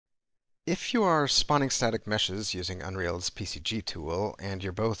If you are spawning static meshes using Unreal's PCG tool, and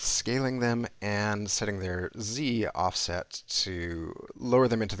you're both scaling them and setting their Z offset to lower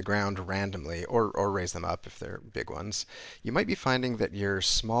them into the ground randomly, or raise them up if they're big ones, you might be finding that your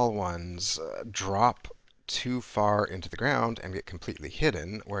small ones drop too far into the ground and get completely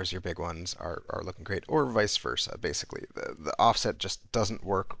hidden, whereas your big ones are looking great, or vice versa. Basically, the offset just doesn't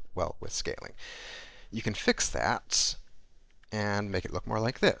work well with scaling. You can fix that and make it look more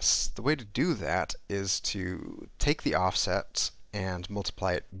like this. The way to do that is to take the offset and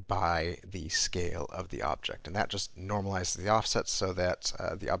multiply it by the scale of the object. And that just normalizes the offset so that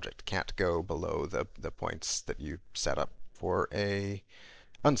the object can't go below the points that you set up for a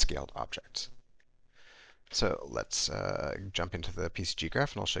unscaled object. So let's jump into the PCG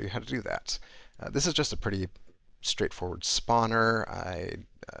graph and I'll show you how to do that. This is just a pretty straightforward spawner. I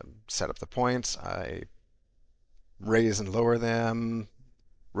set up the points, I raise and lower them,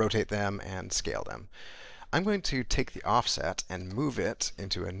 rotate them, and scale them. I'm going to take the offset and move it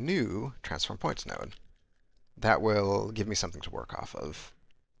into a new transform points node. That will give me something to work off of.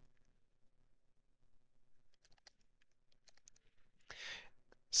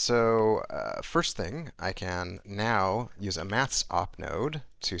 So first thing, I can now use a maths op node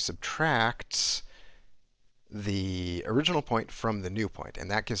to subtract the original point from the new point, and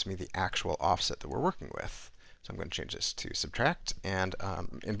that gives me the actual offset that we're working with. So I'm going to change this to subtract, and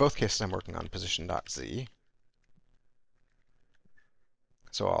in both cases I'm working on position.z.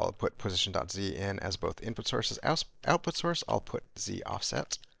 So I'll put position.z in as both input source as output source. I'll put z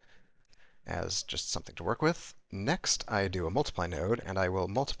offset as just something to work with. Next, I do a multiply node, and I will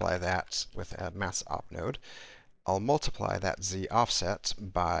multiply that with a maths op node. I'll multiply that z offset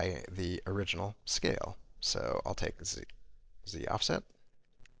by the original scale. So I'll take z offset.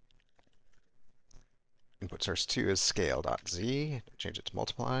 Input source 2 is scale.z. Change it to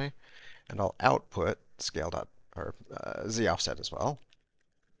multiply. And I'll output scale dot, or z offset as well.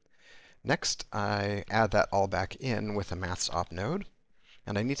 Next, I add that all back in with a maths op node.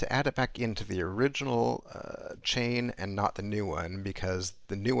 And I need to add it back into the original chain and not the new one because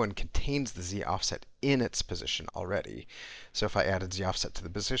the new one contains the z offset in its position already. So if I added z offset to the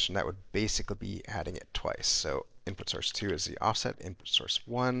position, that would basically be adding it twice. So input source 2 is z offset, input source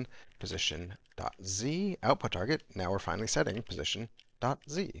 1, position.z, output target. Now we're finally setting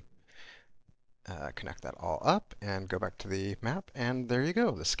position.z. Connect that all up and go back to the map, and there you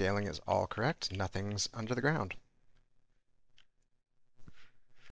go. The scaling is all correct. Nothing's under the ground.